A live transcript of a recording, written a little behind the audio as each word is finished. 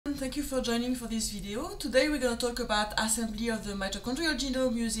thank you for joining for this video. Today we're going to talk about assembly of the mitochondrial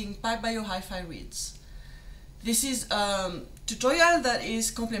genome using PacBio HiFi reads. This is a tutorial that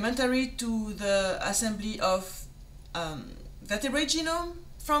is complementary to the assembly of vertebrate genome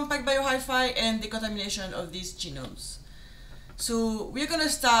from PacBio HiFi and the contamination of these genomes. So we're going to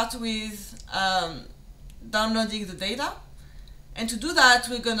start with downloading the data, and to do that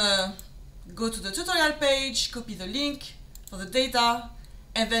we're going to go to the tutorial page, copy the link for the data,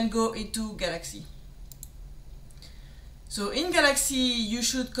 and then go into Galaxy. So in Galaxy you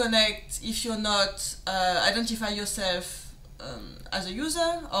should connect, if you're not, identify yourself as a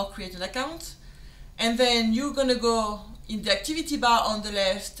user or create an account, and then you're gonna go in the activity bar on the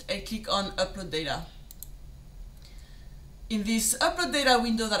left and click on upload data. In this upload data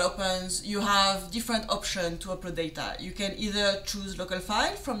window that opens, you have different options to upload data. You can either choose local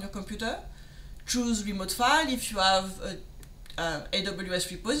file from your computer, choose remote file if you have a AWS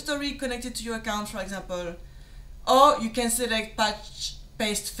repository connected to your account, for example, or you can select patch,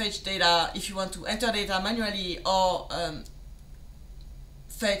 paste, fetch data if you want to enter data manually or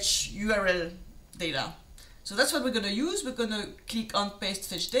fetch URL data. So that's what we're going to use. We're going to click on paste,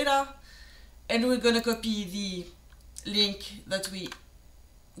 fetch data, and we're going to copy the link that we're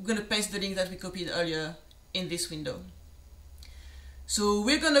going to paste the link that we copied earlier in this window. So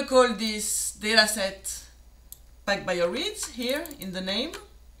we're going to call this dataset PacBio reads here in the name,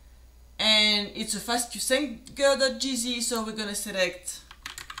 and it's a fastqsanger.gz, so we're going to select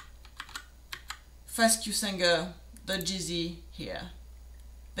fastqsanger.gz here.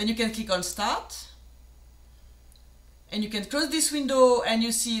 Then you can click on start, and you can close this window, and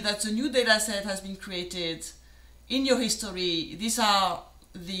you see that a new dataset has been created in your history. These are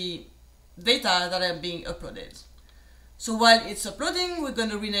the data that are being uploaded. So while it's uploading, we're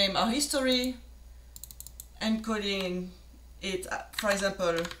going to rename our history and calling it, for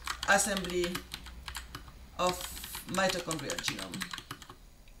example, assembly of mitochondrial genome.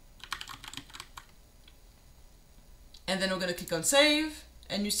 And then we're going to click on save,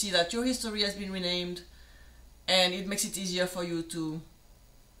 and you see that your history has been renamed, and it makes it easier for you to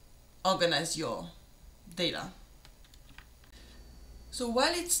organize your data. So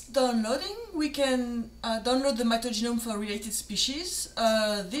while it's downloading, we can download the mitogenome for related species.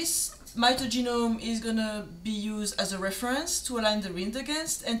 This mitogenome is going to be used as a reference to align the read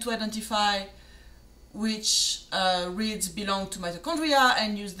against and to identify which reads belong to mitochondria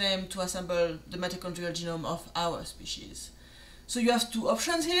and use them to assemble the mitochondrial genome of our species. So you have two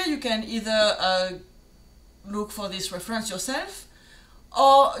options here. You can either look for this reference yourself,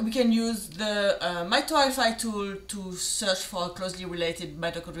 or we can use the PacBio HiFi tool to search for a closely related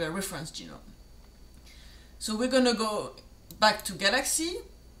mitochondrial reference genome. So we're going to go back to Galaxy.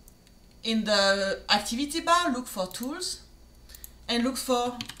 In the activity bar, look for tools and look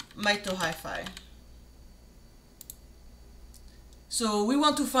for PacBio HiFi. So we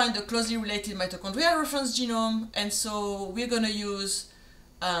want to find a closely related mitochondrial reference genome, and so we're going to use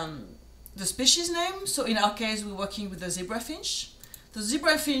the species name. So in our case, we're working with the zebrafinch. The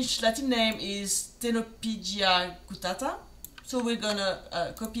zebrafinch Latin name is Ctenopegia guttata. So we're going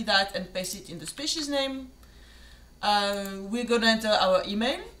to copy that and paste it in the species name. We're going to enter our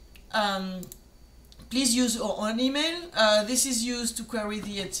email. Please use your own email. This is used to query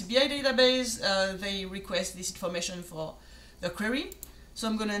the NCBI database. They request this information for the query. So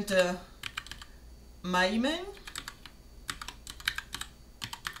I'm going to enter my email.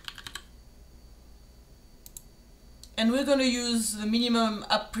 And we're going to use the minimum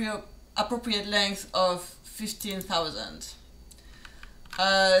appropriate length of 15,000.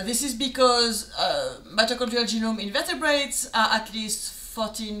 This is because mitochondrial genome invertebrates are at least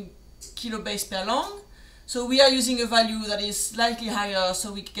 14 kilobase per long. So we are using a value that is slightly higher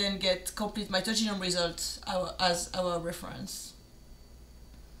so we can get complete mitogenome results as our reference.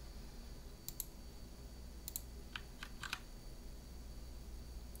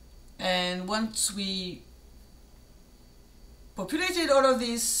 And once we populated all of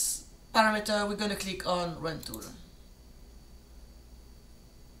these parameters, we're going to click on Run Tool.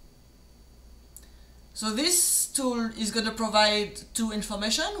 So this tool is going to provide two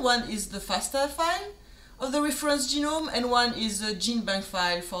information. One is the FASTA file of the reference genome, and one is the gene bank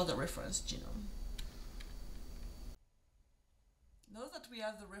file for the reference genome. Now that we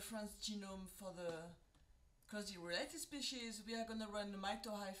have the reference genome for the closely related species, we are going to run the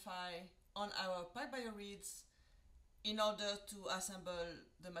PacBio HiFi on our PacBio reads in order to assemble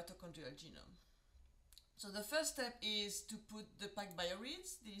the mitochondrial genome. So the first step is to put the PacBio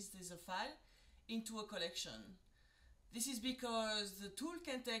reads, this is a file, into a collection. This is because the tool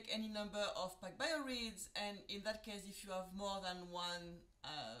can take any number of PacBio reads, and in that case, if you have more than one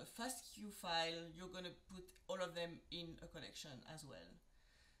FASTQ file, you're going to put all of them in a collection as well.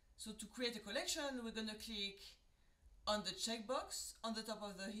 So to create a collection, we're going to click on the checkbox on the top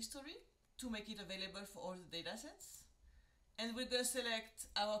of the history to make it available for all the datasets. And we're going to select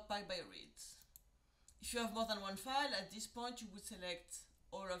our PacBio reads. If you have more than one file, at this point you would select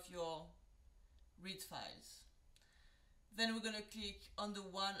all of your read files. Then we're going to click on the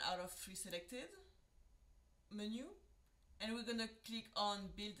 1 out of 3 selected menu, and we're going to click on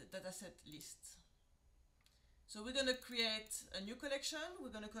Build Dataset List. So we're going to create a new collection.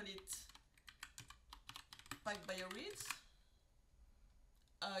 We're going to call it PacBio Reads.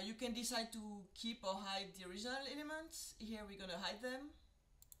 You can decide to keep or hide the original elements. Here we're going to hide them.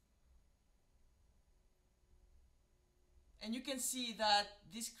 And you can see that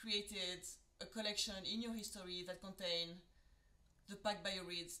this created a collection in your history that contain the PacBio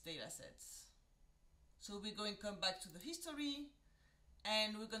Reads datasets. So we're going to come back to the history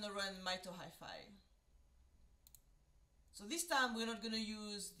and we're going to run mito HiFi. So this time we're not going to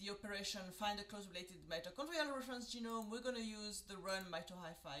use the operation find a close related mitochondrial reference genome. We're going to use the run mito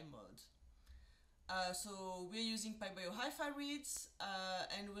HiFi mode. So we're using PacBio HiFi reads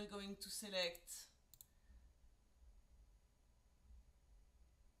and we're going to select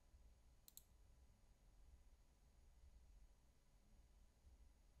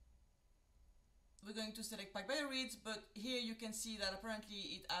PacBio reads, but here you can see that apparently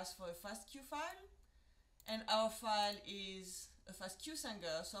it asks for a FASTQ file, and our file is a FASTQ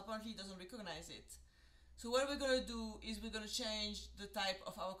Sanger, so apparently it doesn't recognize it. So what we're going to do is we're going to change the type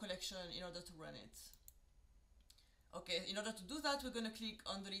of our collection in order to run it. Okay, in order to do that, we're going to click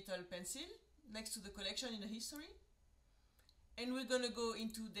on the little pencil next to the collection in the history, and we're going to go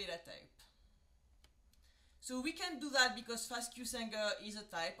into data type. So we can do that because FASTQ Sanger is a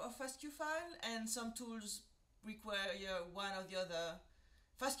type of FASTQ file, and some tools require one or the other.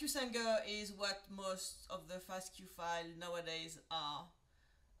 FASTQ Sanger is what most of the FASTQ file nowadays are.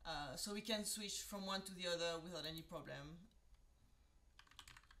 So we can switch from one to the other without any problem.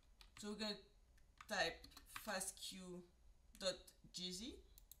 So we're going to type fastq.gz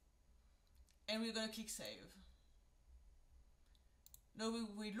and we're going to click save. Now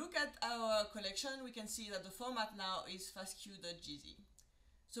we look at our collection, we can see that the format now is fastq.gz.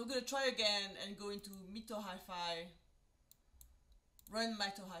 So we're going to try again and go into mito HiFi, run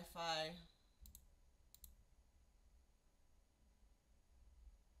mito HiFi,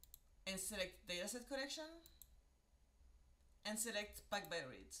 and select dataset collection, and select PacBio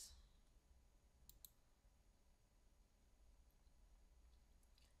reads.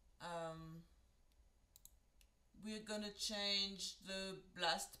 We're going to change the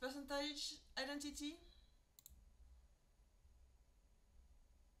blast percentage identity.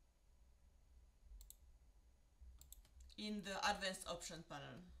 In the advanced option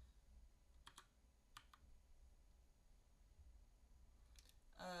panel.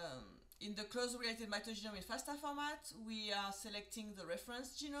 In the close related mitogenome in FASTA format, we are selecting the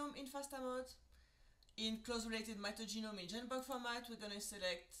reference genome in FASTA mode. In close related mitogenome in GenBank format, we're going to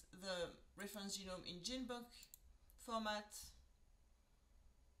select the reference genome in GenBank format.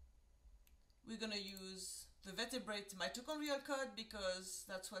 We're going to use the vertebrate mitochondrial code because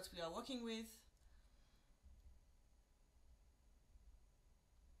that's what we are working with.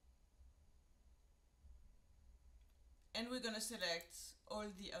 And we're going to select all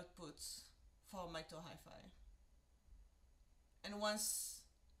the outputs for mito HiFi. And once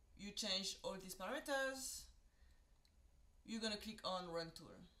you change all these parameters, you're going to click on Run Tool.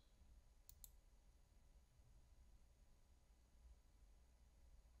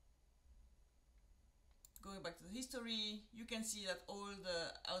 Going back to the history, you can see that all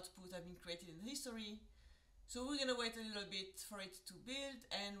the output have been created in the history. So we're going to wait a little bit for it to build,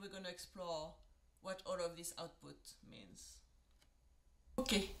 and we're going to explore what all of this output means.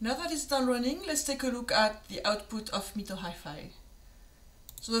 Okay, now that it's done running, let's take a look at the output of mito HiFi.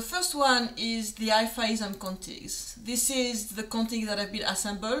 So the first one is the HiFiism contigs. This is the contig that have been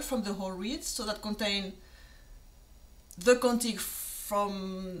assembled from the whole reads, so that contain the contig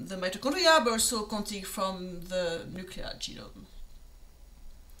from the mitochondria, but also contig from the nuclear genome.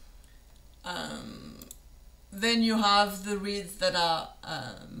 Then you have the reads that are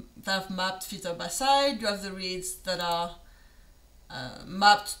that have mapped filter by side. You have the reads that are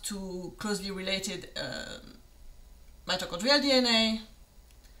mapped to closely related mitochondrial DNA.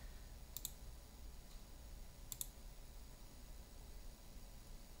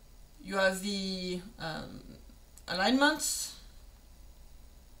 You have the alignments.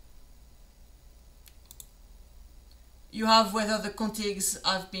 You have whether the contigs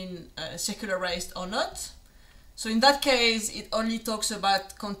have been circularized or not. So in that case, it only talks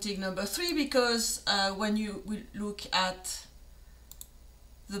about contig number 3 because when you will look at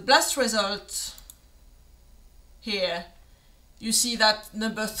the BLAST result here, you see that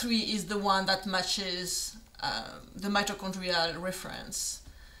number 3 is the one that matches the mitochondrial reference.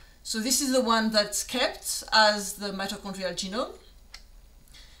 So this is the one that's kept as the mitochondrial genome.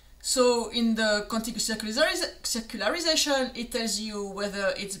 So in the contiguous circularization, it tells you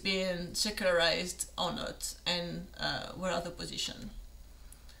whether it's been circularized or not and what are the position.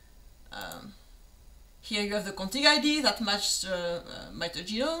 Here you have the contig ID that matches the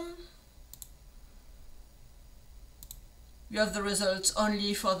mitogenome. You have the results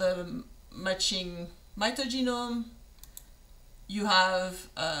only for the matching mitogenome. You have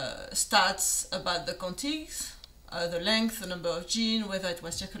stats about the contigs, the length, the number of genes, whether it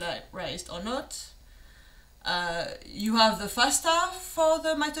was circularized or not. You have the FASTA for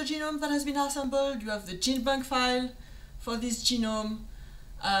the mitogenome that has been assembled. You have the gene bank file for this genome.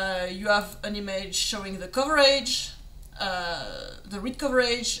 You have an image showing the coverage, the read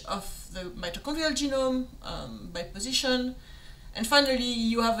coverage of the mitochondrial genome by position. And finally,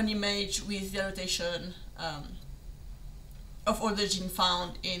 you have an image with the annotation of all the genes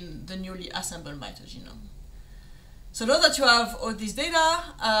found in the newly assembled mitogenome. So now that you have all this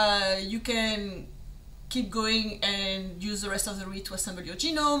data, you can keep going and use the rest of the read to assemble your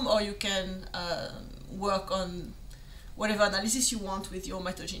genome, or you can work on whatever analysis you want with your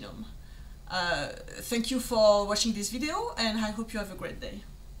mitogenome. Thank you for watching this video, and I hope you have a great day.